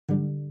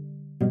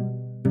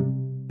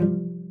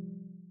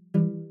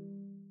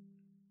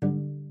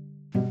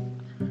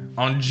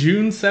On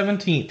June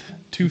 17th,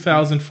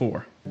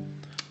 2004,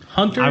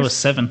 I was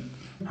 7.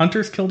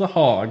 hunters killed a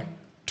hog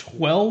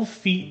 12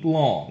 feet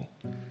long,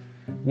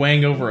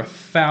 weighing over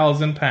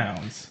 1,000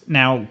 pounds.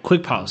 Now,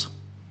 quick pause.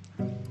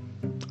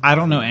 I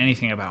don't know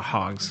anything about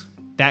hogs.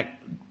 Does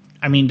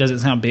it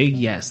sound big?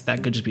 Yes,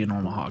 that could just be a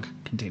normal hog.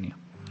 Continue.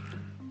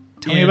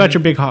 Tell me about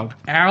your big hog.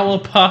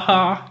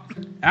 Alapaha.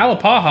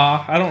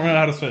 I don't know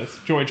how to say this.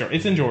 Georgia.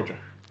 It's in Georgia.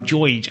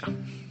 Georgia.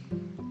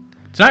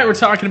 Tonight we're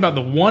talking about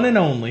the one and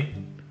only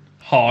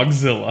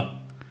Hogzilla.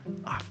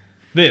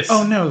 This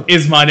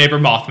is My Neighbor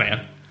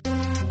Mothman.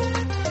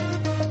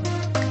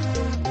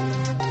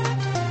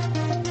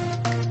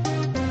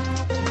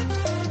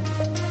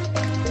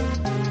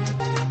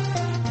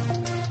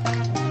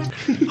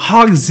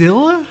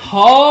 Hogzilla?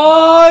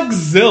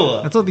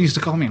 Hogzilla. That's what they used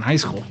to call me in high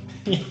school.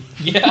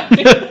 Yeah.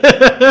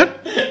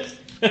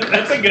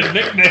 That's a good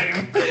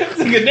nickname. It's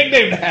a good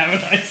nickname to have in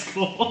high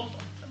school.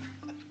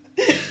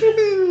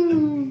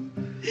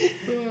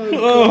 Oh,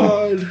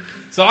 God.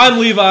 So I'm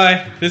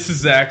Levi. This is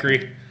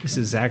Zachary. This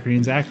is Zachary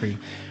and Zachary.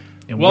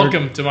 And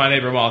welcome to My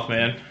Neighbor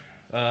Mothman,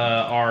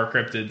 our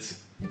cryptids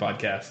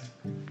podcast.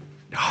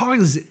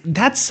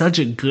 That's such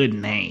a good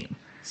name.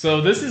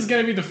 So this is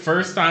going to be the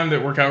first time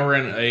that we're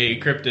covering a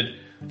cryptid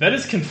that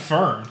is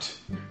confirmed.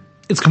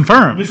 It's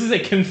confirmed. This is a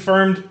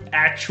confirmed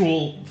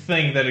actual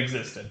thing that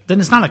existed. Then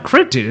it's not a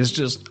cryptid. It's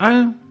just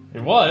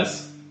It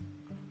was.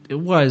 It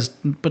was,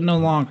 but no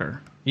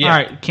longer. Yeah. All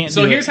right, can't.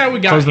 So do here's it. how we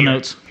got Close here. the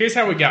notes. Here's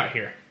how we got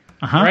here.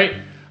 Uh-huh. Right.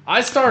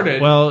 I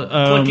started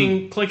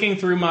clicking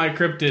through my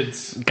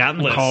cryptids. Got in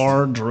the list.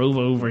 car, drove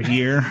over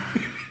here.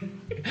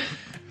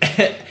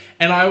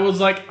 And I was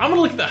like, I'm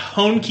gonna look at the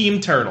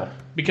Honkeem turtle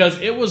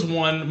because it was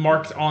one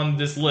marked on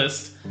this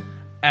list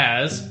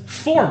as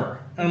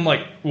former. And I'm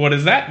like, what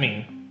does that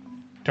mean?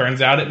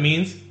 Turns out it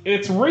means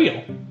it's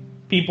real.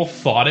 People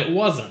thought it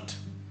wasn't.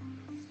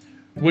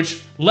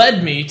 Which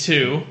led me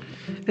to...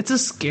 It's a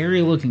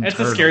scary looking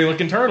turtle. It's a scary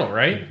looking turtle,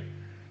 right?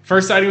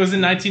 First sighting was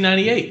in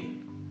 1998.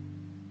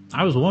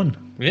 I was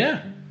 1.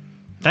 Yeah.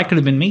 That could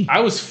have been me. I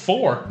was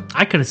 4.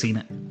 I could have seen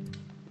it.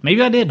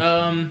 Maybe I did.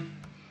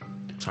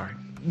 Sorry.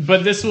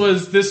 But this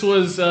was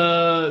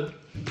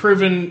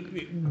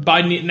proven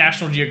by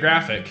National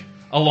Geographic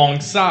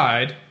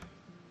alongside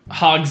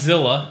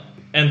Hogzilla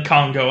and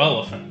Congo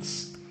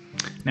elephants.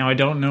 Now I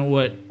don't know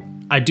what...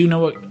 I do know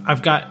what...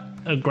 I've got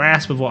a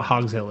grasp of what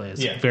Hogzilla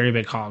is. Yeah. Very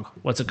big hog.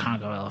 What's a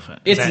Congo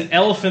elephant? It's an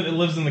elephant that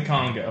lives in the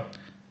Congo.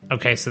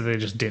 Okay, so they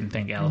just didn't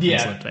think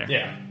elephants lived there.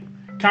 Yeah.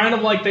 Kind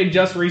of like they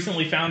just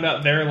recently found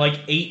out there are like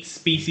 8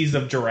 species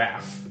of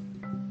giraffe.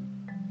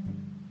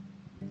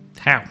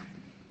 How?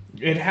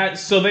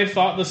 So they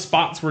thought the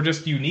spots were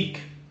just unique.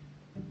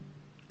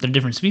 They're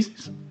different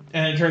species?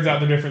 And it turns out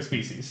they're different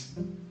species.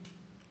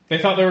 They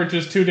thought there were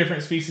just 2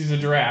 different species of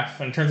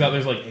giraffe, and it turns out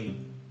there's like 8.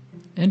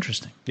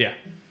 Interesting. Yeah.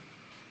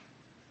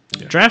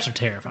 Giraffes are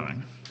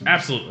terrifying.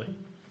 Absolutely.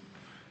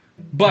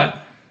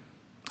 But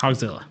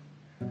Hogzilla.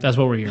 That's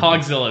what we're here.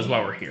 Hogzilla is why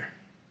we're here.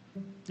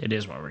 It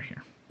is why we're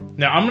here.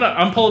 Now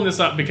I'm pulling this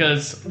up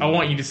because I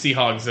want you to see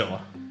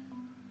Hogzilla.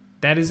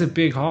 That is a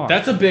big hog.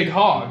 That's a big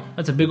hog.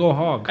 That's a big old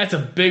hog. That's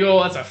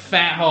a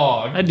fat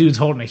hog. That dude's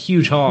holding a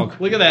huge hog.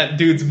 Look at that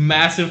dude's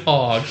massive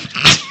hog.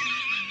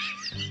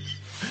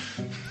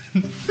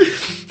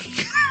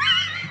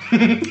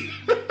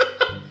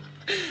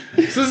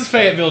 So this is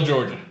Fayetteville,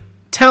 Georgia.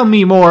 Tell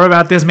me more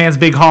about this man's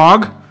big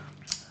hog.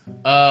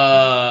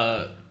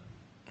 Let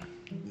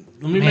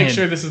me make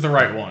sure this is the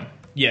right one.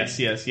 Yes.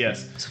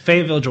 It's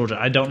Fayetteville, Georgia.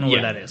 I don't know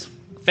where that is.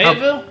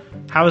 Fayetteville?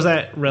 How is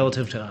that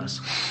relative to us?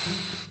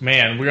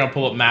 Man, we're going to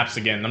pull up maps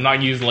again. I'm not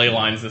going to use ley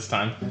lines this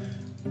time.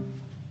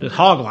 There's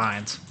hog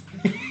lines.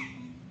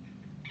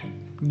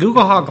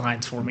 Google hog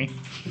lines for me.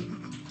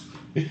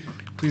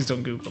 Please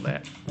don't Google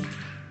that.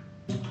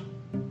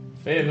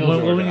 Fayetteville,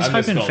 When you Georgia.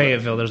 type in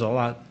Fayetteville, there's a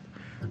lot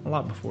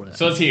before that.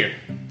 So it's here.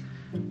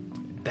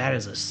 That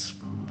is a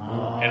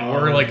small... And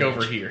we're like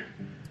over here.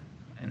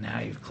 And now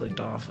you've clicked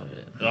off of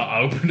it.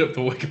 I opened up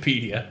the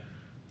Wikipedia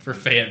for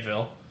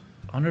Fayetteville.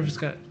 I wonder if it's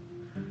got...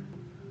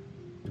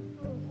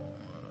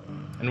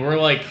 And we're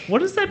like...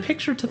 What is that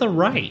picture to the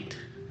right?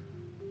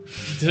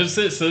 There's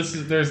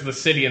the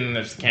city and then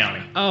there's the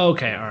county. Oh,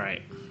 okay,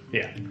 alright.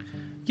 Yeah.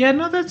 Yeah,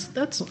 no, that's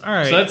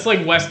alright. So that's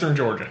like western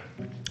Georgia.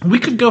 We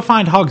could go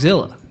find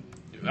Hogzilla.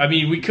 I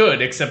mean, we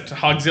could, except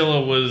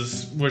Hogzilla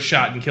was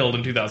shot and killed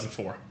in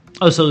 2004.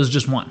 Oh, so there's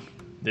just one.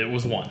 It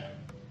was 1.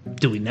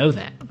 Do we know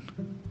that?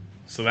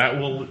 So that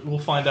we'll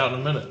find out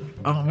in a minute.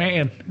 Oh,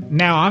 man.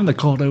 Now I'm the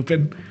cold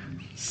open.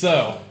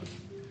 So,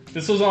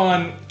 this was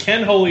on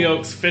Ken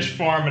Holyoke's Fish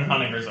Farm and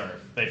Hunting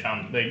Reserve. They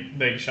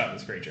shot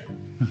this creature.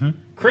 Mm-hmm.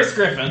 Chris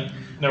Griffin,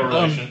 no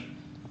relation.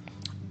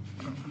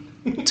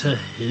 To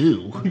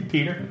who?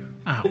 Peter.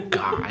 Oh,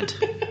 God.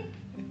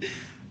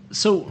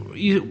 So,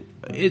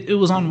 it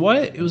was on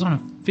what? It was on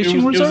a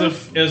fishing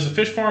reserve? It was a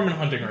fish farm and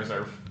hunting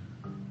reserve.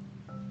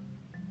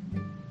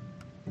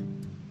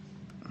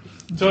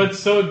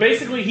 So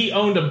basically he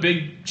owned a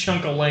big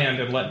chunk of land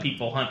and let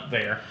people hunt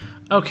there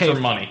Okay. for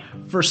money.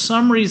 For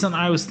some reason,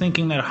 I was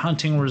thinking that a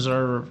hunting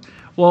reserve.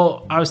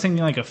 Well, I was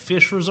thinking like a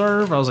fish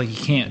reserve. I was like,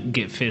 you can't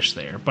get fish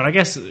there. But I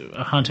guess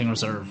a hunting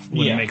reserve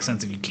wouldn't Yeah. make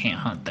sense if you can't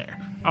hunt there.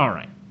 All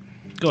right,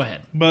 go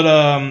ahead. But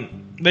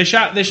they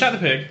shot the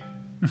pig,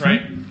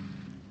 right?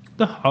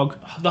 The hog.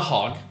 The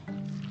hog.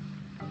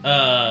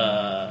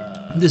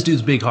 This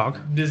dude's big hog.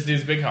 This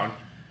dude's big hog.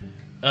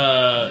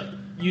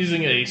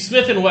 Using a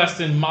Smith &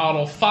 Wesson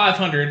Model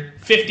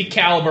 550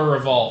 caliber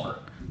revolver.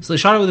 So they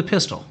shot it with a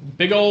pistol.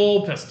 Big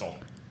old pistol.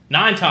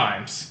 9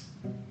 times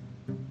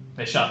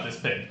they shot this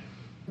pig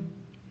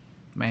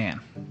Man.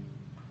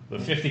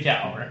 with 50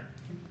 caliber.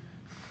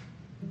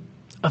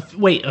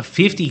 Wait, a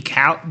 50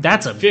 cal?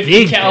 That's a 50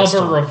 big caliber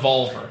pistol.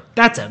 revolver.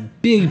 That's a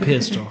big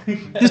pistol.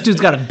 This dude's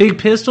got a big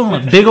pistol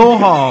and a big old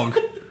hog.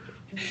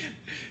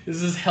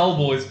 This is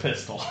Hellboy's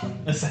pistol.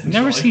 Essentially.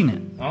 Never seen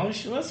it. Oh,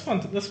 that's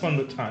fun. That's fun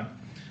with time.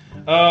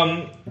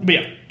 But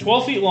yeah,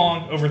 12 feet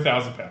long, over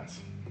 1,000 pounds.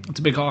 It's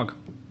a big hog.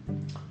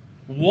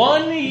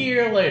 1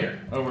 year later,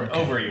 over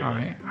a year.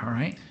 All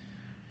right.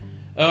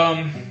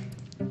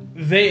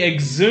 They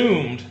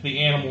exhumed the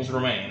animal's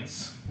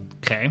remains,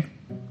 Okay.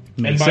 and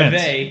Makes by sense.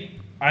 they,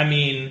 I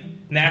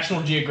mean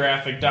National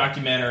Geographic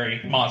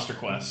documentary Monster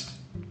Quest.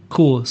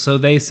 Cool. So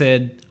they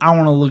said, I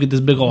want to look at this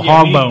big old Yeah,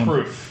 hog we need bone.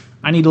 proof.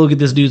 I need to look at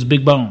this dude's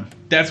big bone.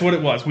 That's what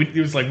it was. It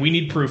was like, we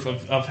need proof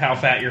of how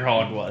fat your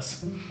hog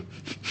was.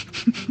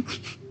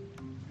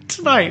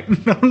 Tonight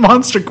on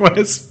Monster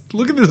Quest,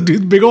 look at this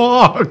dude's big old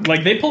hog.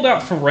 Like, they pulled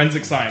out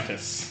forensic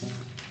scientists.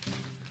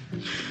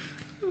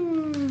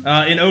 In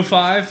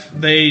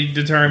 2005, they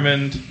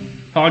determined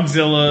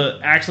Hogzilla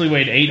actually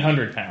weighed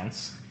 800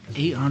 pounds.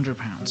 800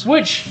 pounds.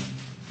 Which,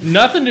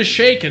 nothing to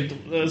shake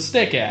a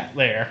stick at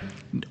there.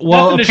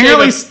 Well,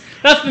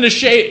 Nothing to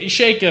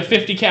shake a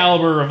 50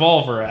 caliber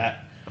revolver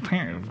at.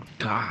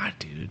 God,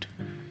 dude.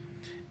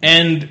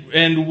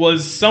 And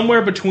was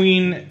somewhere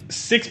between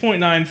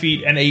 6.9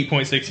 feet and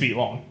 8.6 feet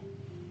long.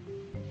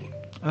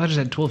 I just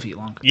had 12 feet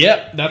long.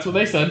 Yep, that's what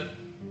they said.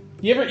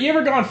 You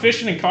ever gone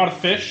fishing and caught a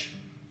fish?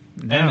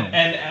 No.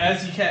 And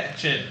as you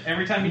catch it,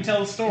 every time you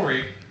tell a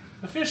story,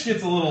 the fish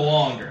gets a little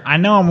longer. I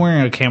know I'm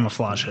wearing a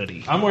camouflage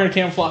hoodie. I'm wearing a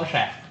camouflage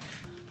hat.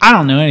 I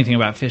don't know anything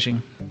about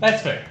fishing.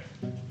 That's fair.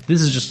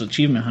 This is just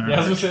Achievement Hunter. Yeah, I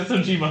was gonna say that's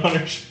some Achievement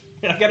Hunters.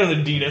 I got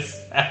an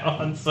Adidas hat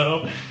on,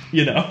 so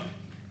you know.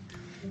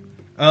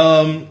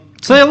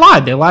 So they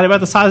lied. They lied about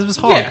the size of his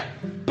hog. Yeah,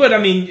 but I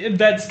mean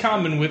that's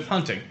common with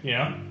hunting. You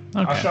know,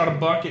 Okay. I shot a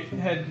buck. It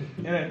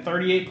had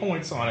 38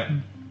 points on it.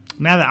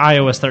 Now that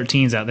iOS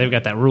 13's out, they've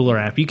got that ruler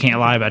app. You can't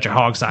lie about your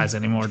hog size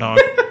anymore, dog.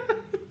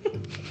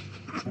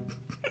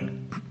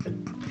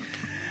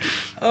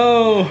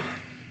 Oh,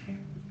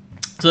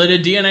 so they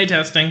did DNA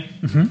testing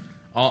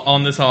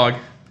on this hog,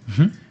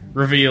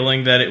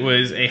 revealing that it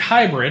was a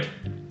hybrid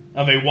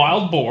of a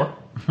wild boar,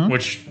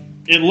 which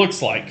it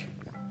looks like,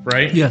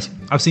 right? Yes,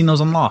 I've seen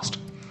those on Lost.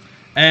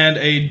 And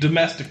a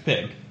domestic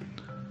pig.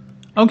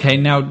 Okay,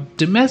 now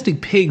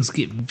domestic pigs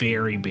get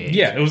very big.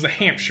 Yeah, it was a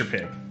Hampshire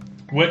pig,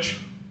 which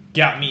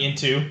got me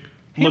into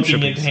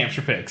looking into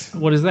Hampshire pigs.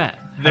 What is that?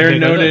 How They're big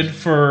are noted they?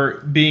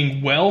 for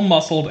being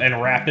well-muscled and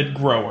rapid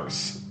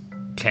growers.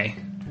 Okay.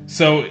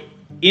 So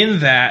in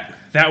that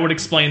would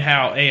explain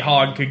how a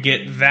hog could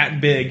get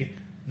that big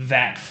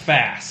that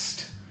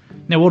fast.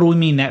 Now, what do we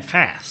mean that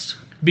fast?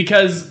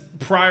 Because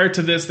prior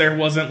to this, there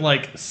wasn't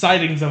like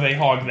sightings of a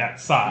hog that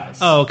size.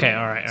 Oh, okay,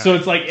 all right. So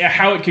it's like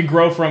how it could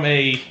grow from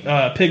a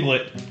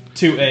piglet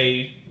to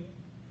a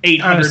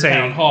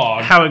 800-pound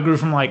hog. How it grew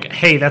from like,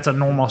 hey, that's a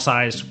normal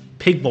sized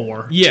pig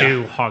boar Yeah.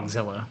 to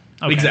Hogzilla.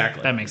 Okay,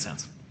 Exactly. that makes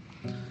sense.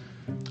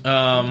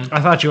 I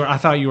I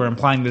thought you were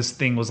implying this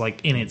thing was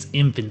like in its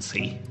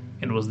infancy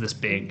and was this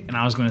big, and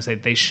I was going to say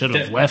they should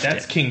have left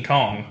that's it. King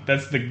Kong.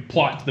 That's the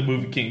plot to the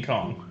movie King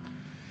Kong.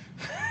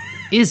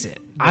 Is it?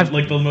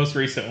 Like the most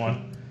recent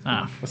one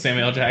Oh, with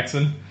Samuel L.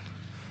 Jackson.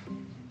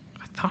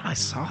 I thought I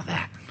saw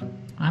that.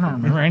 I don't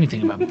remember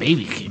anything about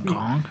Baby King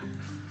Kong.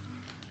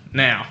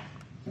 Now,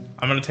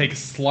 I'm going to take a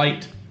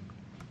slight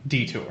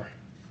detour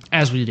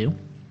As we do.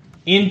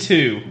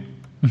 into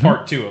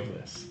part 2 of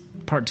this.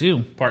 Part 2.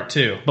 Part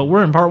 2. But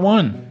we're in part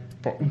 1.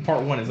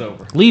 Part 1 is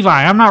over.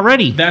 Levi, I'm not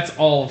ready. That's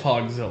all of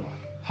Hogzilla.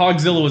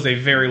 Hogzilla was a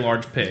very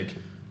large pig.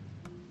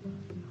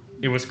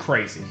 It was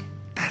crazy.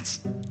 That's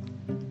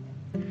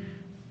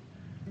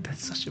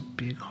such a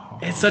big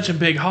hog. It's such a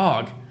big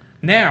hog.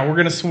 Now we're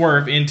going to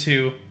swerve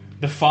into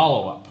the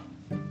follow-up.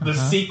 The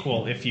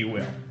sequel, if you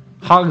will.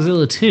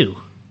 Hogzilla 2.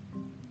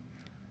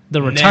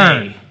 The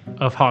return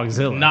of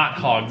Hogzilla. Not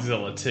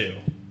Hogzilla 2.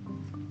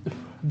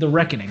 The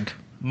Reckoning.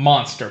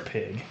 Monster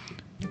Pig.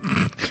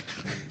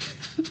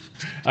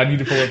 I need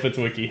to pull up its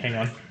wiki. Hang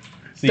on. So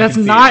you That's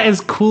can see not it.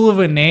 as cool of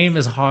a name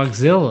as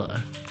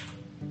Hogzilla.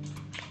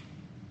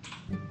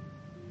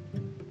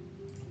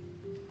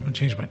 I'm gonna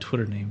change my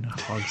Twitter name to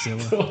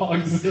Hogzilla.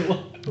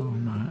 Hogzilla. Oh,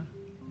 I'm not.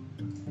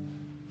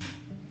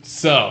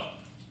 So,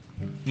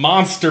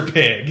 Monster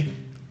Pig.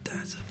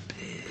 That's a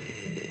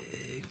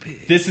big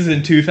pig. This is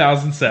in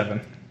 2007.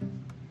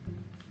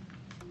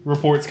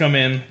 reports come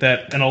in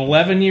that an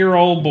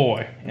 11-year-old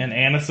boy in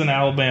Anniston,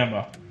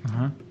 Alabama,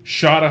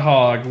 shot a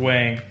hog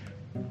weighing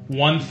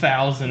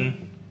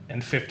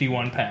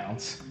 1,051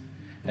 pounds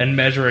and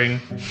measuring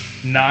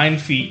 9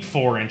 feet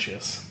 4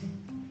 inches.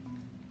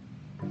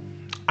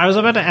 I was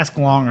about to ask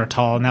long or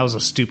tall, and that was a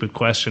stupid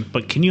question.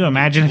 But can you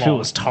imagine if it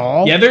was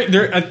tall? Yeah,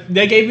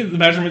 they gave me the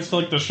measurements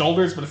for like the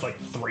shoulders, but it's like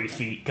 3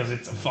 feet because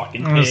it's a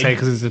fucking pig. I'm gonna say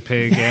because it's a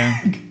pig. Yeah.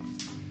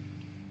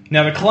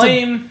 Now the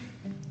claim,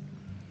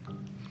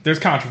 there's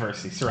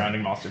controversy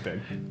surrounding Monster Pig.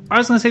 I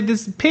was gonna say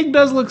this pig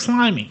does look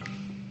slimy.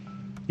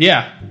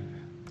 Yeah.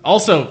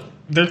 Also,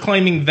 they're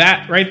claiming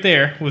that right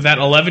there with that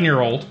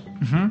 11-year-old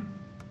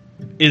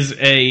is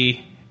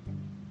a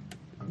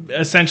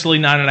essentially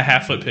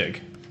 9.5 foot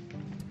pig.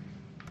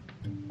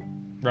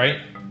 Right?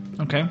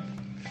 Okay.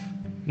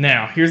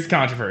 Now, here's the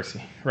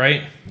controversy,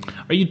 right?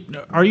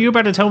 Are you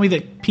about to tell me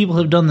that people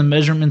have done the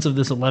measurements of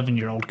this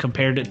 11-year-old,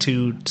 compared it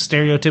to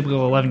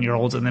stereotypical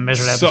 11-year-olds, and then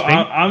measured out this pig?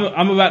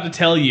 I'm about to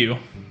tell you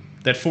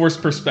that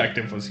forced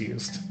perspective was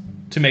used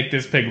to make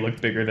this pig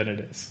look bigger than it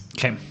is.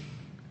 Okay.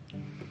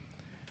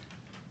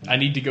 I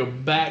need to go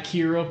back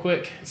here real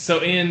quick.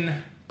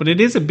 But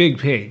it is a big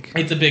pig.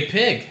 It's a big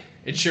pig.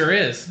 It sure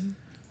is.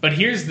 But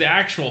here's the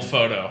actual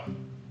photo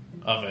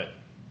of it.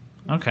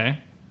 Okay.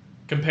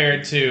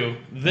 Compared to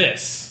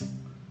this.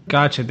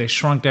 Gotcha, they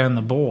shrunk down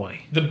the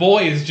boy. The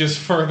boy is just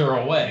further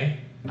away.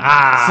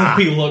 Ah!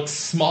 So he looks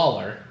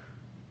smaller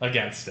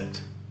against it.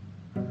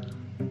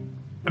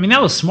 I mean,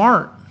 that was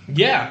smart.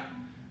 Yeah.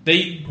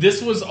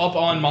 This was up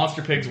on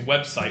Monster Pig's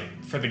website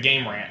for the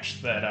game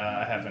ranch that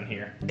I have in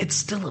here. It's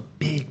still a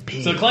big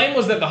pig. So the claim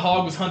was that the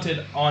hog was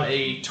hunted on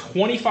a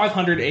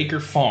 2,500 acre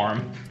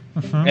farm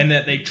and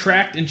that they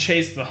tracked and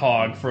chased the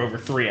hog for over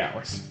 3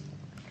 hours.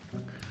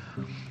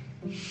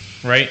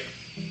 Right?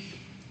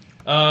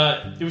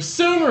 It was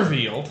soon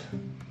revealed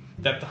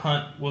that the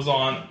hunt was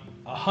on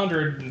a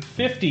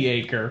 150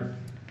 acre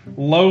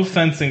low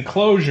fence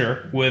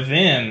enclosure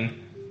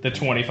within the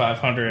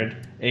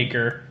 2,500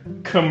 acre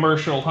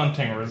commercial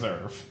hunting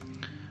reserve.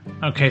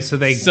 Okay, so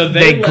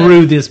they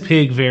grew this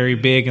pig very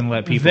big and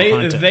let people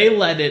hunt it. They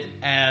let it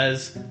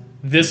as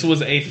this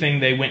was a thing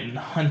they went and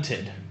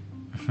hunted.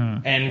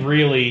 And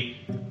really,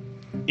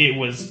 it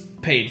was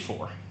paid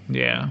for.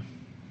 Yeah.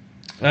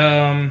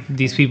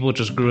 These people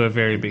just grew a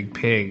very big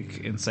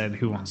pig and said,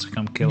 "Who wants to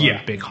come kill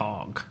our big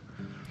hog?"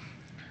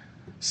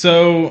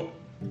 So,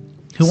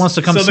 who wants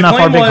to come snuff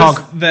our big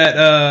hog?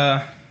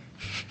 That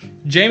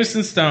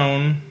Jameson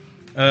Stone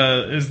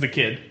is the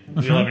kid,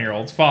 the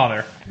 11-year-old's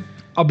father.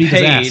 I'll beat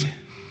his ass.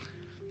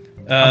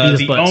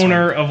 The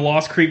owner of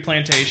Lost Creek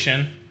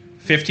Plantation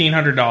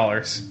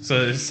 $1,500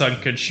 so his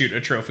son could shoot a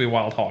trophy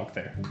wild hog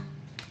there.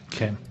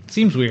 Okay,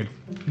 seems weird.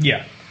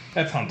 Yeah,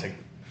 that's hunting.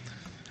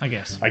 I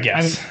guess. I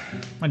mean,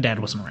 my dad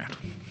wasn't around.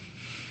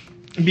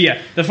 But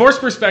yeah, the forced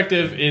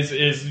perspective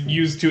is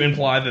used to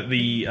imply that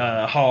the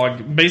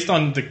hog, based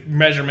on the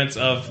measurements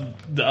of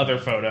the other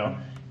photo,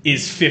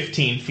 is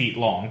 15 feet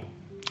long.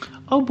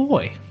 Oh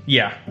boy.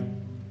 Yeah.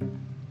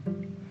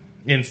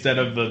 Instead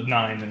of the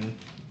 9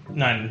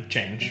 and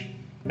change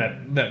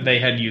that they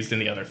had used in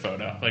the other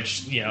photo.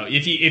 Like, you know,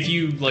 if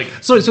you like.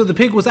 So the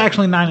pig was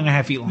actually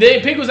 9.5 feet long.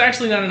 The pig was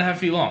actually 9.5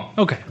 feet long.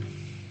 Okay.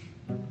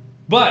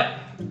 But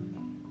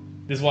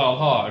this wild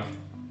hog,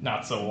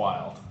 not so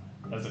wild,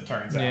 as it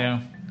turns out. Yeah.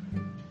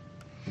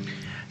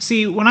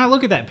 See, when I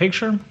look at that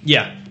picture,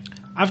 yeah,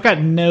 I've got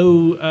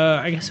no,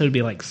 I guess it would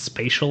be like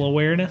spatial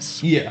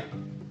awareness. Yeah.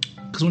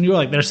 Because when you were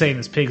like, they're saying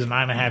this pig's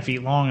 9.5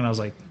 feet long, and I was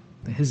like,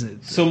 is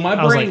it? So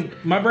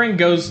my brain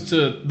goes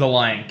to the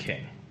Lion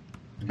King,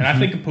 and I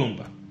think of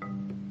Pumbaa.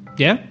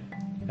 Yeah.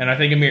 And I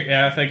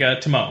think of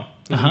Timon,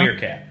 who's a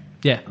meerkat.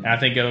 Yeah. And I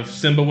think of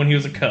Simba when he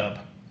was a cub.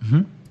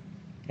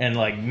 And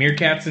like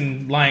meerkats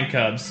and lion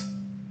cubs,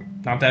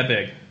 not that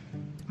big.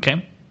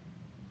 Okay.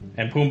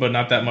 And Pumbaa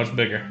not that much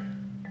bigger.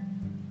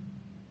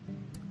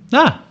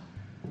 Ah.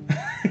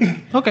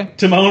 Okay.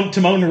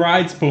 Timon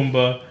rides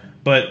Pumbaa,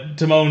 but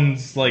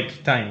Timon's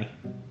like tiny.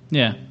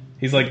 Yeah.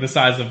 He's like the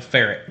size of a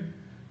ferret.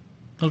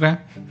 Okay.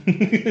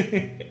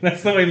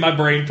 That's the way my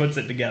brain puts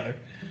it together.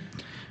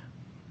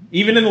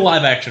 Even in the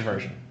live action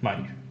version,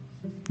 mind you.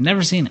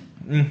 Never seen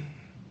it.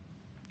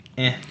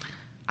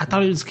 I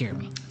thought it would scare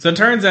me. So it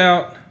turns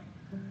out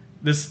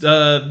this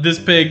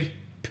pig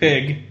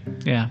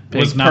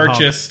was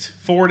purchased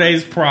 4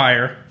 days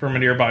prior from a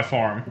nearby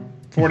farm.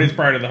 4 days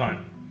prior to the hunt.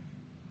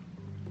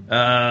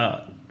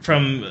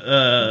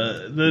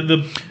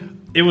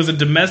 It was a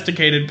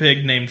domesticated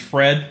pig named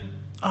Fred.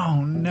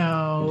 Oh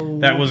no!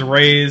 That was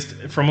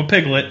raised from a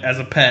piglet as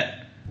a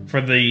pet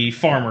for the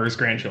farmer's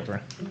grandchildren.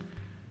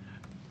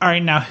 All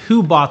right, now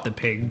who bought the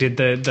pig? Did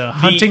the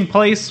hunting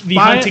place buy it? The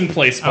hunting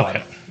place bought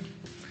it.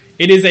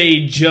 It is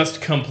a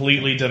just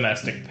completely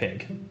domestic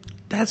pig.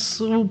 That's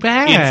so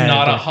bad. It's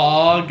not a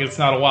hog. It's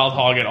not a wild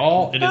hog at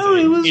all.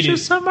 It was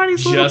just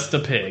somebody's just a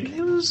pig.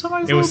 It was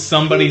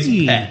somebody's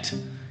piggy. Pet.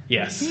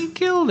 Yes. He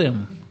killed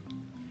him.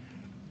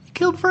 He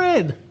killed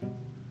Fred.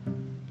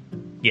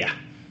 Yeah.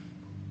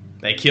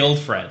 They killed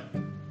Fred.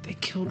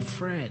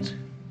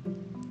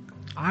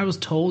 I was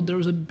told there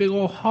was a big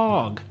old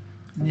hog.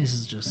 And this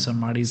is just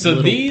somebody's So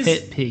little these-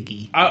 pet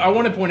piggy. I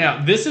want to point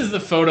out, this is the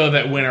photo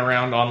that went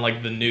around on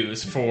like the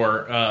news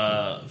for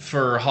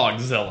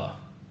Hogzilla.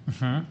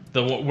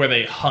 Where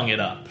they hung it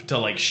up to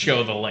like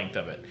show the length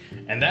of it.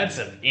 And that's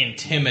an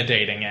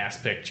intimidating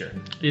ass picture.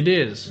 It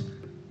is.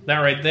 That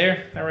right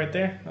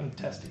there, them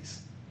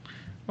testes.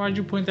 Why'd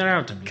you point that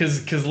out to me?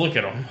 Cause look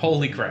at them,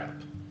 holy crap.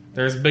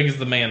 They're as big as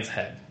the man's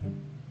head.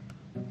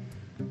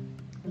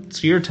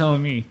 So you're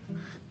telling me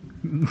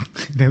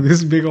that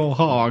this big old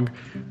hog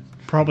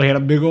probably had a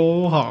big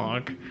old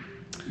hog.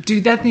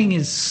 Dude, that thing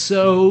is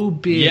so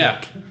big.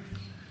 Yeah.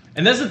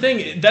 And that's the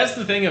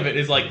thing of it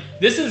is like,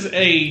 this is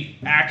a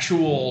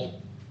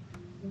actual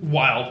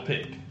wild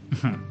pig,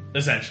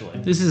 essentially.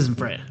 This isn't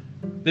Fred.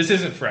 This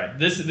isn't Fred.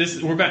 This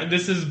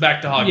is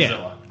back to Hogzilla.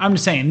 Yeah. I'm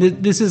just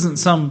saying, this isn't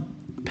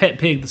some pet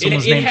pig that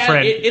someone's named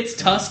Fred. Its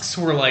tusks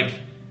were like,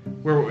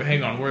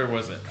 hang on, where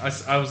was it?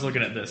 I was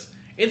looking at this.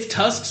 Its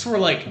tusks were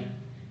like,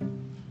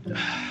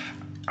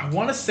 I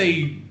want to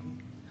say,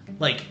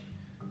 like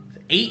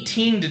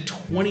 18 to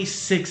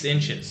 26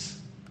 inches.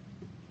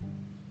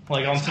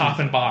 Like on top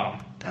and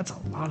bottom. That's a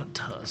lot of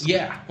tusk.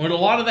 Yeah. Well, a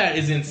lot of that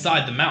is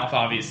inside the mouth,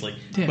 obviously.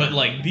 Yeah. But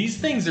like these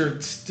things are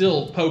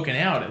still poking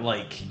out at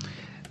like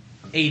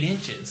 8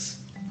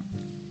 inches.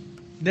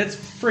 That's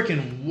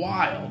freaking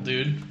wild,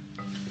 dude.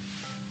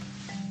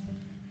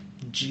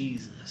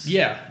 Jesus.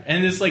 Yeah,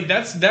 and it's like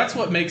that's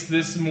what makes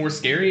this more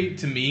scary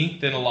to me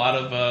than a lot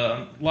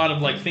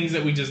of like things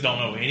that we just don't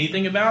know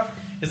anything about.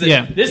 Is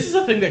that this is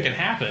a thing that can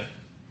happen.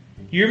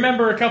 You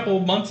remember a couple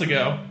of months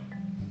ago,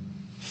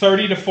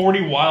 30 to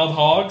 40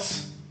 wild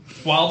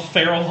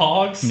feral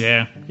hogs.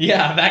 Yeah.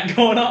 Yeah, that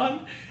going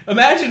on.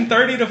 Imagine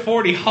 30 to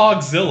 40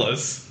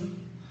 hogzillas.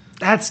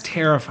 That's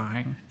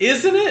terrifying.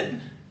 Isn't it?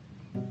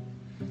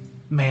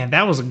 Man,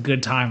 that was a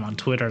good time on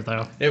Twitter,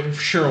 though. It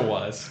sure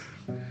was.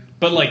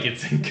 But like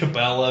it's in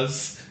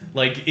Cabela's.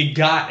 Like it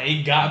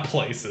got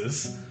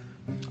places.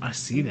 I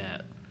see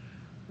that.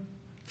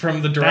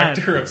 From the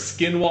director of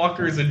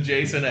Skinwalkers and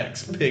Jason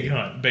X Pig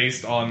Hunt,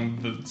 based on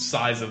the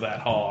size of that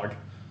hog.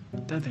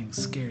 That thing's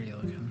scary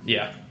looking.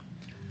 Yeah.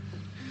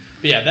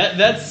 But yeah,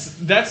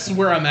 that's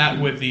where I'm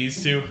at with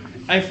these two.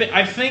 I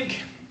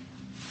think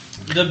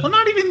well,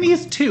 not even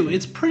these two.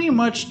 It's pretty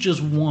much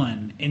just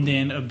one, and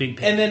then a big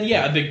pig. And then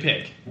a big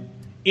pig.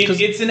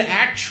 It's an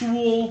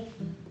actual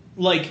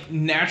like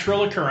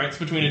natural occurrence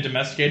between a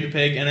domesticated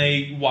pig and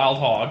a wild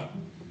hog,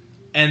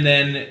 and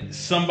then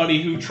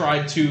somebody who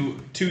tried to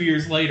 2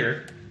 years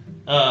later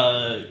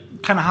kind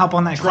of hop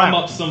on that drum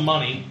clout. up some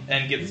money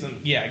and get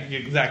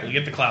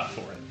the clout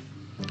for it.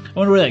 I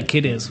wonder where that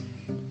kid is.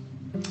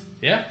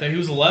 Yeah, he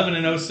was 11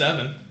 in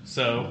 07,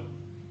 so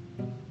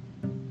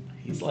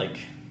he's like,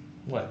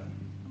 what?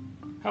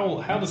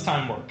 How does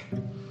time work?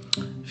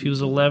 If he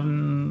was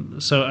 11,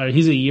 so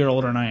he's a year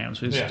older than I am,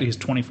 so he's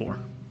 24.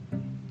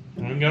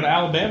 We can go to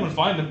Alabama and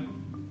find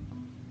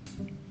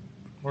him.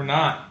 Or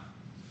not.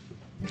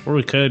 Or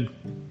we could.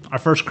 Our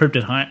first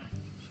cryptid hunt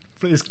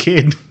for this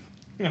kid.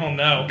 Oh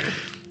no.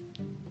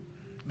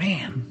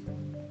 Man.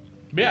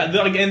 Yeah,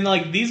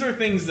 these are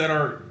things that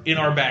are in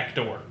our back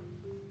door,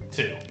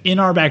 too. In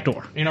our back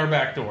door. In our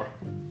back door.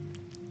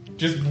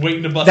 Just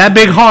waiting to bust. That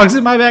big hog's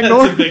in my back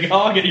door? That's a big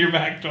hog at your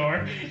back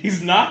door.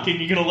 He's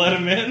knocking. You gonna let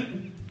him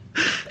in?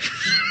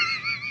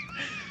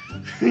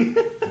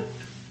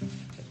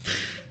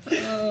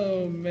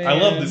 Oh, man. I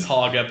love this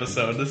hog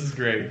episode. This is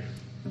great.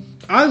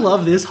 I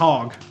love this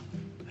hog.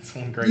 That's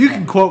one great You hog.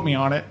 can quote me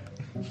on it.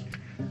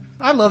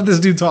 I love this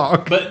dude's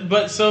hog.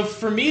 But so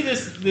for me,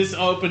 this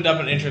opened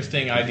up an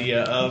interesting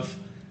idea of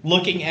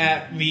looking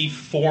at the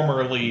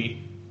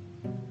formerly.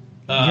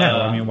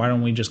 Why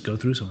don't we just go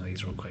through some of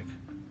these real quick?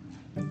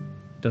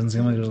 Doesn't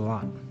seem like there's a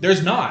lot.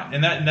 There's not,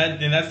 and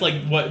that's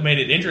like what made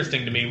it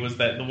interesting to me was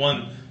that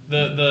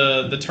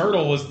the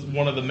turtle was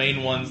one of the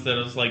main ones that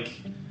was like.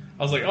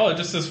 I was like, oh, it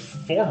just says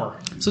former.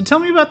 So tell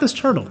me about this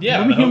turtle. Yeah,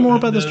 let me hear more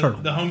about this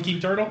turtle. The Honkeem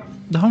turtle.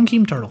 The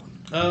Honkeem turtle.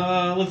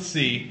 Let's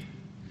see.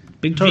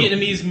 Big turtle.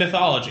 Vietnamese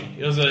mythology.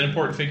 It was an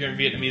important figure in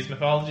Vietnamese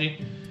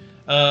mythology.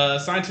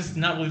 Scientists did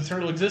not believe the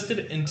turtle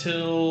existed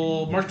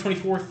until March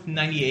 24th,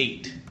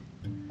 98.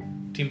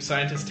 Team of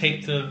scientists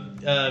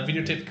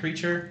videotaped the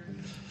creature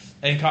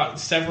and caught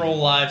several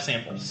live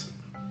samples.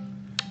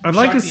 I'd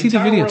like to Shocked see the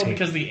entire world videotape.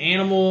 because the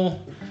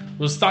animal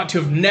was thought to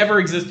have never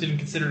existed and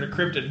considered a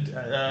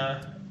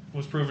cryptid.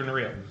 Was proven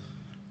real.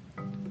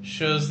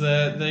 Shows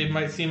that they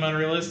might seem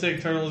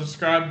unrealistic. Turtle is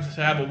described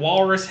to have a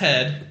walrus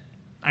head.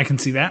 I can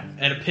see that.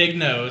 And a pig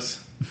nose.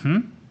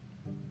 Mm-hmm.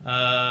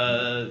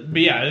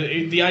 But yeah,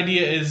 the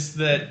idea is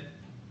that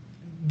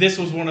this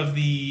was one of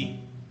the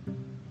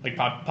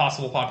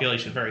possible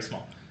population, very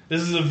small.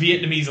 This is a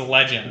Vietnamese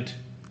legend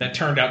that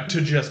turned out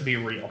to just be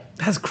real.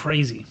 That's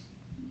crazy.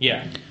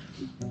 Yeah.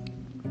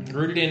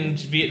 Rooted in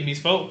Vietnamese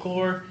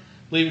folklore,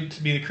 believed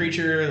to be the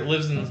creature that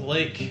lives in the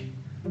lake.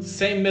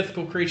 Same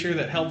mythical creature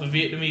that helped the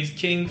Vietnamese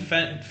king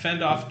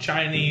fend off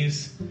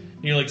Chinese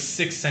nearly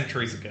 6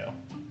 centuries ago.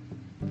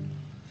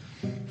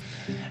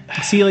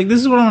 See, this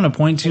is what I'm going to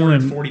point to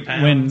 440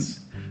 pounds.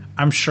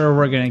 I'm sure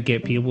we're going to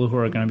get people who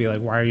are going to be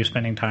like, why are you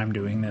spending time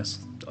doing this?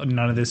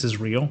 None of this is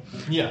real.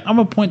 Yeah. I'm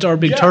going to point to our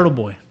big turtle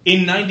boy.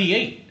 In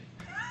 98,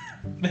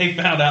 they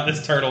found out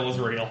this turtle was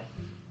real.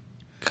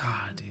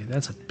 God, dude,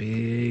 that's a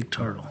big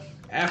turtle.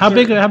 After,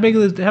 How big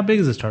is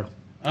this turtle?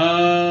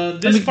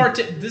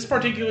 This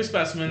particular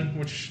specimen,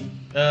 which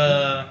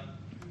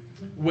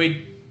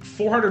weighed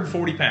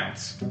 440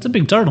 pounds. It's a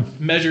big turtle.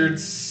 Measured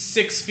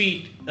 6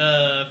 feet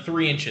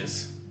 3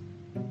 inches.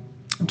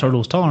 A turtle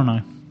was taller than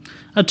I.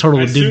 A turtle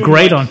would do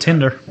great on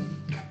Tinder.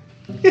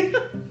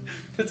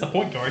 That's a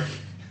point guard.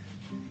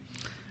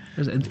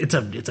 It's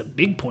a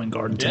big point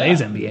guard in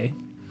today's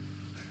NBA.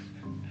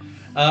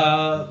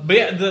 But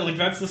yeah,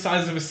 that's the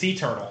size of a sea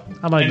turtle.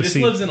 And this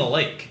lives in a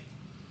lake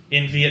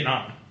in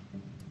Vietnam.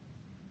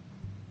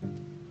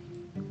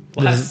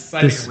 Last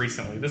sighting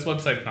recently. This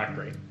website's not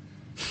great.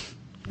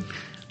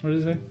 What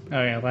did it say?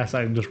 Oh yeah, last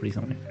sighting just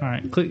recently. All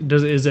right,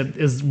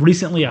 is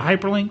recently a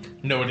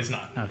hyperlink? No, it is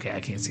not. Okay,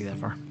 I can't see that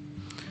far.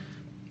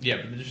 Yeah,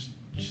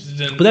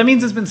 but that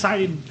means it's been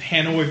sighted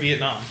Hanoi,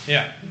 Vietnam.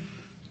 Yeah.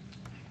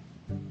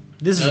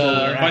 This is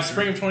by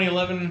spring of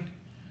 2011.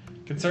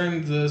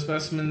 Concerned the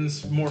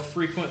specimens more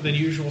frequent than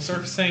usual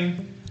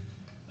surfacing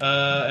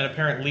and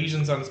apparent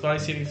lesions on its body.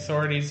 City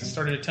authorities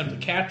started to attempt to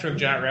capture the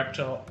giant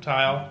reptile,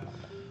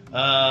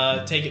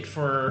 take it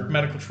for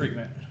medical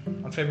treatment.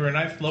 On February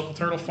 9th, local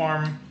turtle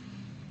farm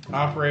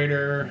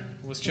operator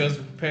was chosen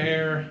to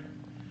prepare.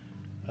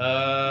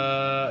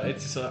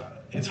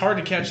 It's hard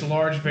to catch a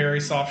large, very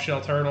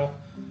soft-shell turtle.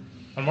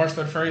 On March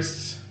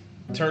 31st,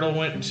 the turtle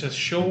went to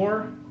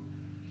shore.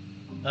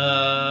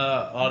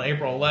 On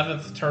April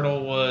 11th, the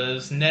turtle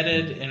was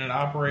netted in an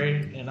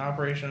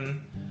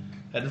operation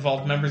that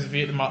involved members of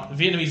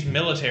Vietnamese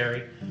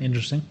military.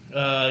 Interesting.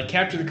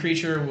 Capture the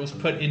creature was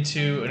put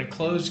into an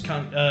enclosure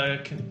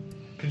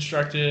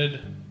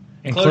constructed.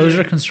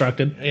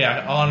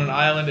 Yeah, on an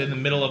island in the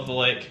middle of the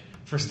lake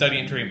for study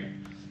and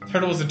treatment. The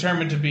turtle was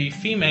determined to be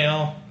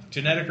female.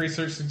 Genetic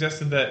research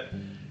suggested that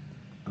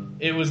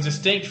it was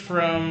distinct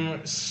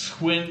from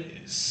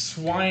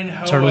swine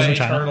hoe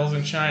turtles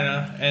in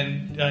China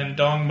and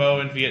Dong Mo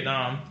in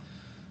Vietnam.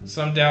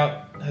 Some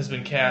doubt has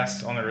been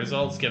cast on the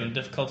results, given the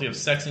difficulty of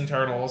sexing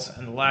turtles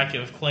and the lack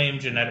of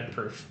claimed genetic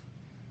proof.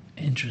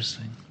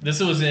 Interesting. This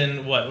was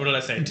in, what did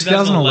I say?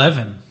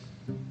 2011.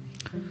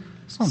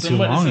 It's not Some too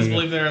long witnesses ago.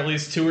 believe there are at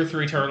least 2 or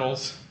 3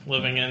 turtles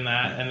living in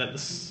that, and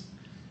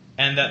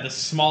that the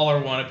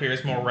smaller one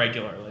appears more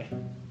regularly.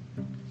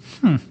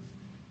 Can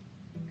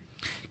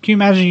you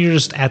imagine you're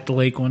just at the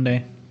lake one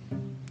day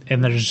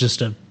and there's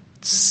just a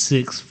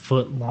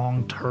 6-foot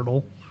long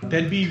turtle?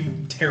 That'd be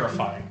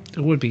terrifying.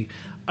 It would be.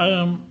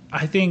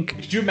 I think.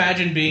 Could you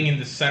imagine being in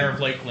the center of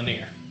Lake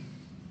Lanier?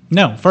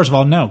 No, first of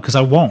all, no, because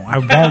I won't. I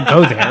won't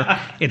go there.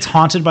 It's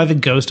haunted by the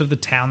ghost of the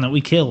town that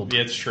we killed.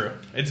 Yeah, it's true.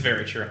 It's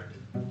very true.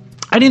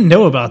 I didn't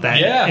know about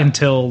that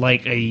until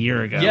like a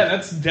year ago.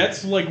 Yeah,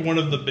 that's like one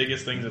of the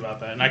biggest things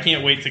about that, and I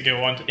can't wait to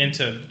go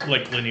into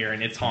Lake Lanier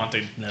and its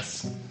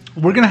hauntedness.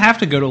 We're gonna have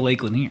to go to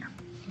Lake Lanier.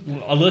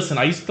 Listen,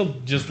 I used to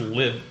just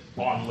live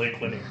on Lake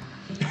Lanier.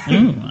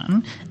 Ooh,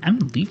 I'm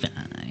Levi.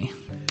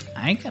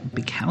 I got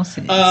big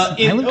houses. I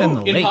lived on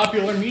the lake. In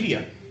popular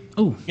media.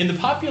 Ooh. In the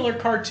popular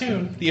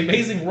cartoon, The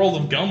Amazing World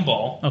of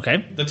Gumball,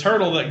 okay, the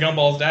turtle that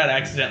Gumball's dad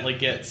accidentally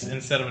gets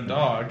instead of a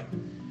dog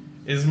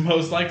is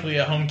most likely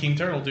a home-king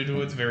turtle due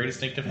to its very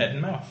distinctive head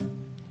and mouth.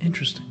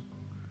 Interesting.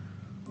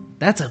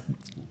 That's a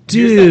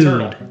dude. Here's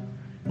that turtle.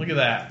 Look at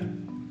that.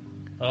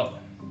 Oh,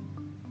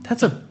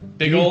 that's a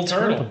big old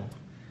turtle.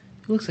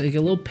 It looks like a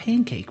little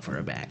pancake for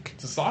a back.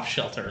 It's a soft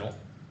shell turtle.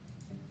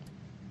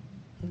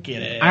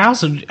 Get it? I'm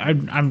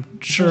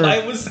sure.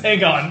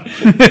 Hang on.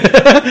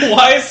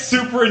 Why is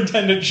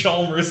Superintendent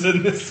Chalmers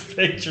in this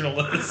picture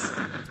list?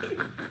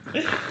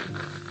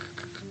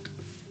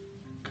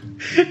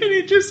 And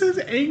it just says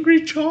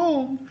Angry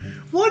Chalm.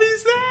 What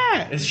is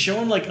that? It's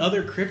showing like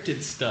other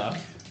cryptid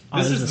stuff.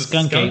 This is the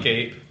skunk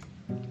ape.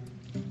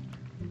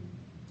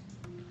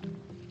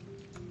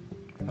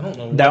 I don't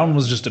know. That one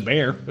was just a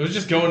bear. It was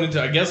just going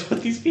into, I guess,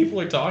 what these people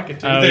are talking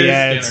to. Oh,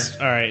 yeah. It's,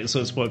 all right, so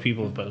it's what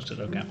people have posted.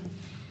 Okay.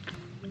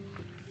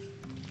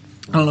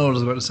 I don't know what I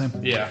was about to say.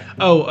 Yeah.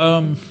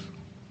 Oh,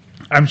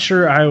 I'm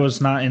sure I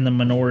was not in the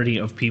minority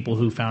of people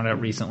who found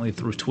out recently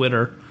through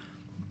Twitter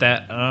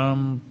that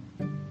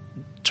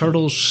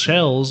turtle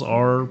shells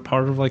are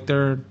part of like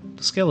their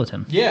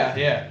skeleton. Yeah,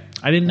 yeah.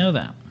 I didn't know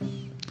that.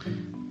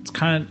 It's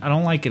kind of, I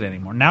don't like it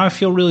anymore. Now I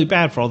feel really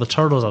bad for all the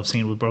turtles I've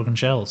seen with broken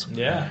shells.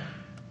 Yeah.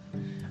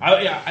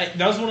 That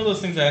was one of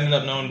those things I ended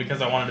up knowing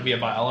because I wanted to be a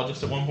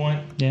biologist at one point.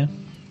 Yeah.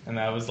 And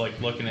I was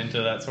like looking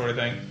into that sort of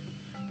thing.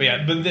 But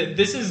yeah,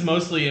 this is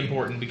mostly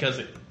important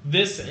because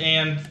this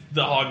and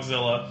the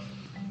Hogzilla,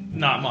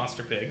 not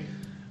Monster Pig.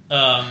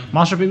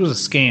 Monster Pig was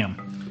a scam.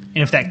 And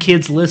if that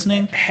kid's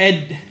listening,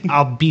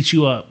 I'll beat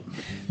you up.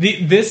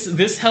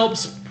 This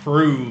helps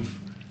prove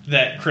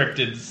that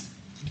cryptids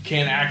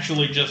can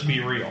actually just be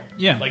real.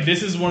 Yeah. Like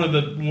this is one of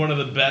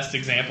the best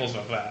examples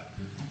of that.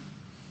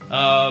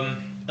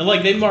 And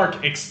like they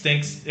mark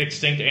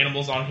extinct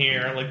animals on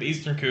here, like the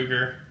eastern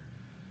cougar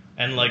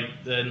And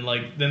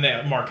then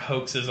they mark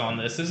hoaxes on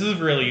this. This is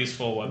a really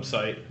useful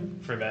website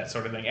for that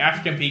sort of thing.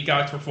 African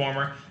peacocks were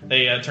former.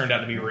 They turned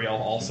out to be real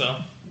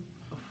also.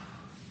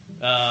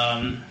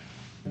 Yeah,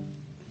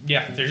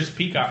 they're just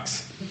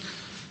peacocks.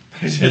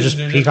 They're just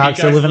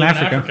peacocks that live in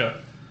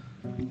Africa.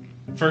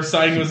 First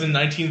sighting was in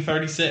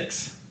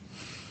 1936.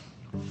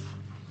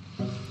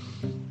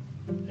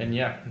 And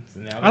yeah,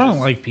 I don't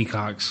like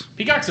peacocks.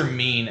 Peacocks are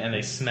mean and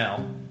they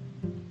smell.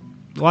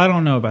 Well, I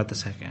don't know about the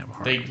second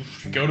part. They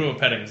go to a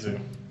petting zoo.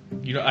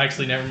 You know,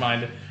 actually, never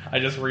mind. I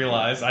just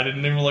realized I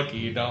didn't even look at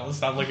you. Don't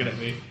stop looking at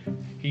me.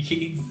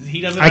 He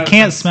doesn't. I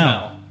can't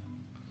smell.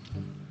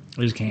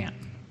 I just can't.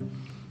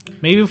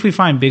 Maybe if we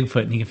find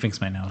Bigfoot and he can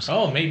fix my nose.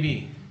 Oh,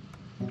 maybe.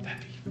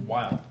 That'd be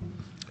wild.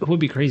 It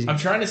would be crazy. I'm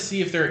trying to see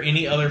if there are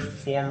any other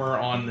former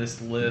on this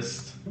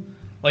list.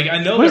 Like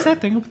I know. Where's that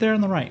thing up there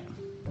on the right?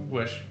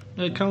 Which?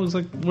 It kind of looks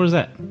like. Where's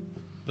that?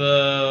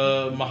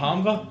 The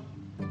Mahamba.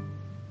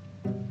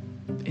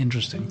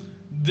 Interesting.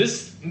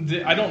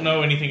 I don't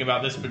know anything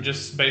about this, but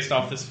just based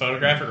off this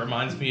photograph, it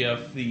reminds me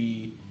of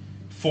the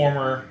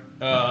former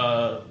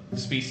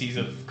species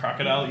of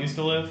crocodile that used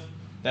to live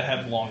that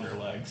had longer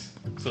legs,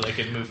 so they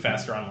could move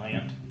faster on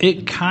land.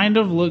 It kind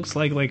of looks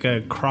like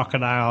a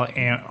crocodile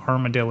and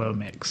armadillo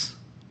mix.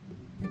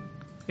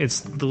 It's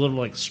the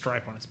little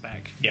stripe on its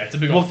back. Yeah, it's a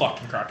big old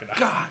fucking crocodile.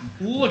 God,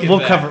 look at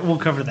that. We'll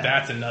cover that.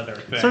 That's another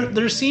thing. So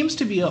there seems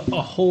to be a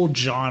whole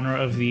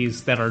genre of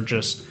these that are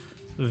just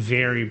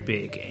very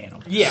big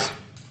animals. Yeah.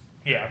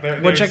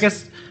 Which I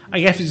guess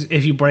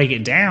if you break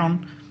it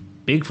down,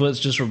 Bigfoot's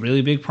just a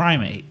really big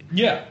primate.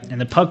 Yeah.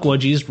 And the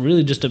Pukwudgie is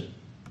really just a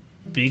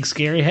big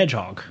scary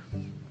hedgehog.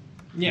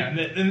 Yeah,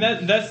 and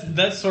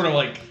that's sort of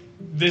like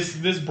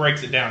this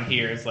breaks it down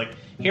here. It's like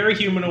hairy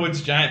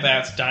humanoids, giant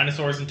bats,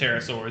 dinosaurs and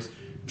pterosaurs,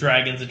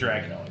 dragons and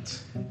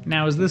dragonoids.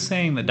 Now, is this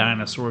saying that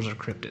dinosaurs are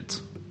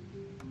cryptids?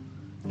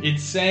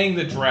 It's saying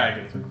that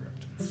dragons are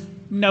cryptids.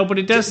 No, but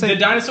it does say... The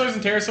dinosaurs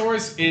and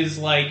pterosaurs is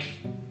like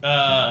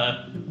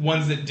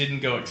ones that didn't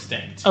go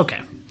extinct.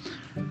 Okay.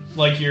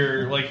 Like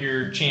your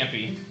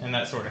Champy and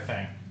that sort of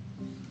thing.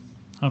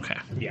 Okay.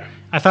 Yeah.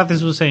 I thought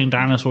this was saying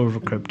dinosaurs were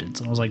cryptids.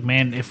 And I was like,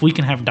 man, if we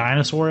can have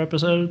dinosaur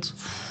episodes,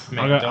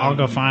 man, I'll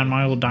go find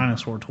my old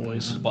dinosaur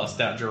toys. Bust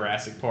out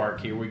Jurassic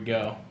Park. Here we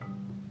go.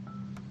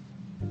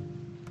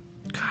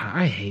 God,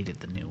 I hated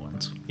the new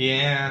ones.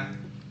 Yeah.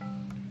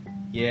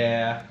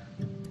 I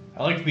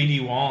liked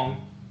B.D.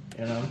 Wong,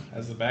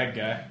 as the bad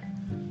guy.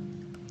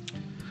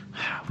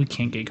 We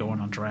can't get going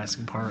on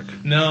Jurassic Park.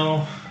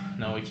 No,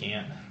 we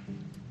can't.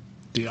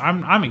 Dude,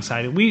 I'm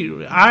excited.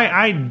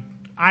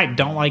 I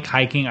don't like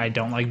hiking. I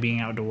don't like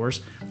being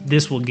outdoors.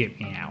 This will get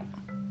me out.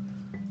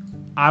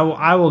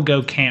 I will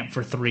go camp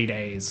for 3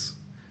 days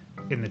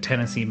in the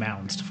Tennessee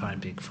mountains to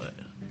find Bigfoot.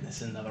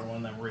 This is another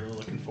one that I'm really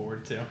looking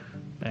forward to.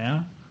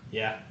 Yeah?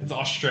 Yeah, it's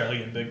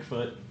Australian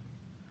Bigfoot.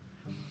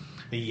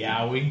 The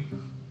Yowie.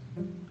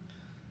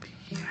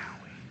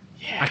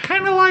 Yeah. I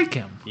kind of like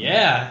him.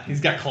 Yeah,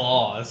 he's got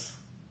claws.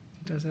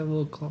 He does have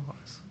little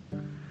claws.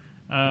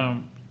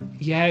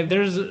 Yeah,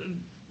 there's...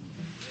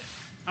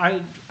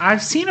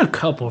 I've seen a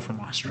couple from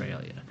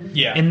Australia.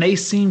 Yeah. And they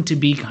seem to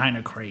be kind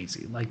of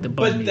crazy. Like the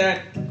bunny. But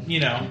that,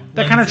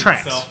 that kind of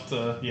tracks.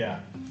 To,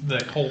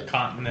 the whole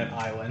continent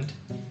island.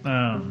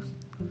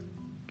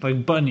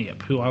 Like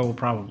Bunyip, who I will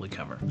probably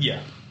cover.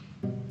 Yeah.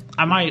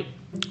 My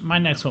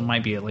next one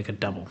might be like a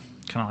double.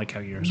 Kind of like how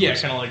yours was. Yeah,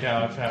 kind of like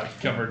how I've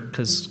covered.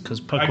 Because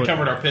I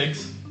covered our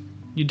pigs.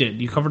 You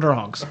did. You covered our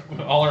hogs.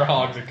 All our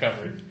hogs are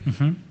covered.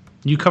 Mm-hmm.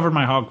 You covered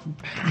my hog.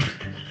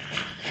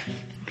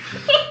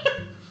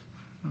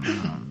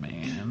 Oh,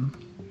 man.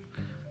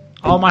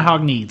 All my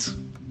hog needs,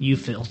 you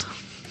filled.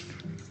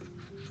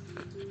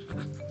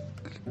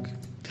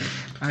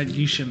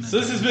 You shouldn't have. So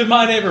this has been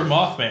My Neighbor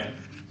Mothman.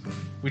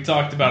 We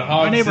talked about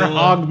Hogzilla. My Neighbor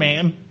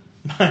Hogman.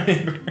 My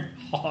Neighbor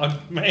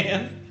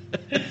Hogman.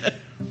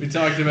 We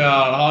talked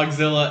about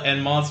Hogzilla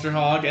and Monster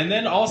Hog, and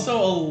then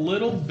also a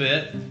little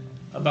bit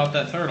about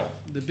that turtle.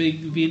 The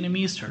big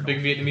Vietnamese turtle.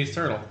 Big Vietnamese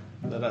turtle.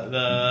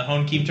 The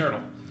Hoan Kiem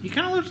turtle. He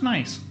kind of looks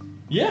nice.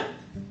 Yeah.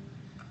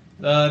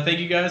 Thank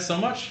you guys so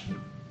much.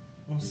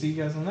 We'll see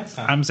you guys next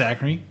time. I'm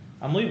Zachary.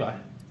 I'm Levi.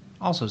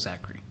 Also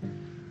Zachary.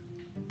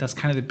 That's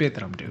kind of the bit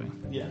that I'm doing.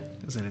 Yeah.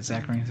 Is that it's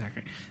Zachary and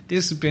Zachary.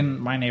 This has been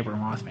My Neighbor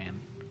Mothman.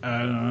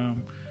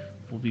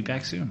 We'll be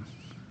back soon.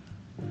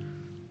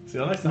 See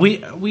you next time.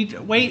 Wait.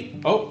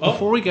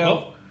 Before we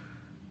go,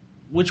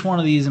 which one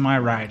of these am I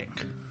riding?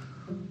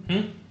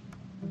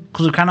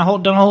 Because we've kind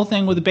of done a whole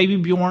thing with the Baby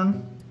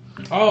Bjorn.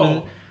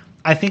 Oh.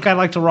 I think I'd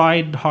like to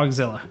ride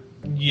Hogzilla.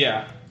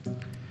 Yeah.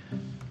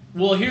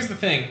 Well, here's the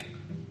thing.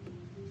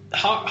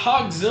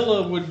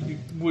 Hogzilla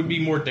would be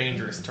more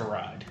dangerous to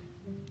ride.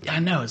 I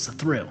know, it's the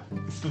thrill.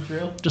 It's the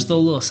thrill? Just a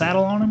little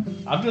saddle on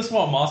him? I just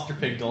want Monster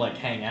Pig to,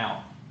 hang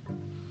out.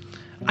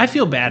 I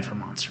feel bad for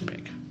Monster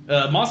Pig.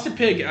 Monster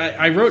Pig,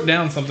 I wrote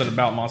down something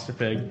about Monster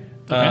Pig.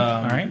 Okay,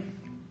 alright.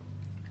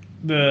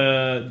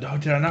 Did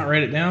I not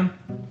write it down?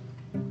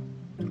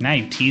 Now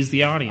you tease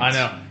the audience. I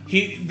know.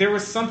 There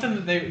was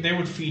something that they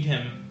would feed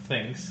him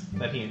things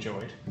that he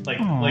enjoyed. Like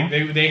Aw.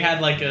 like they had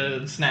like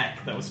a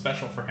snack that was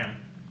special for him.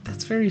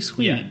 That's very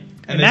sweet. Yeah.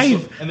 And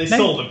now they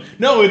sold them.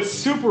 No, it's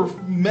super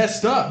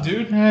messed up,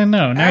 dude. I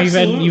know. Now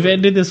Absolutely. you've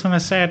ended this on a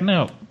sad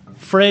note.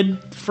 Fred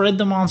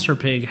the Monster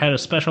Pig had a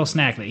special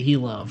snack that he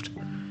loved.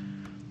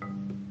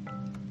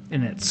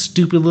 And that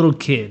stupid little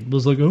kid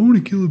was like, I want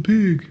to kill a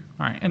pig.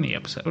 Alright, end the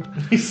episode.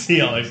 You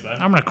see all this stuff.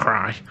 I'm gonna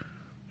cry.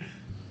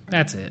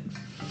 That's it.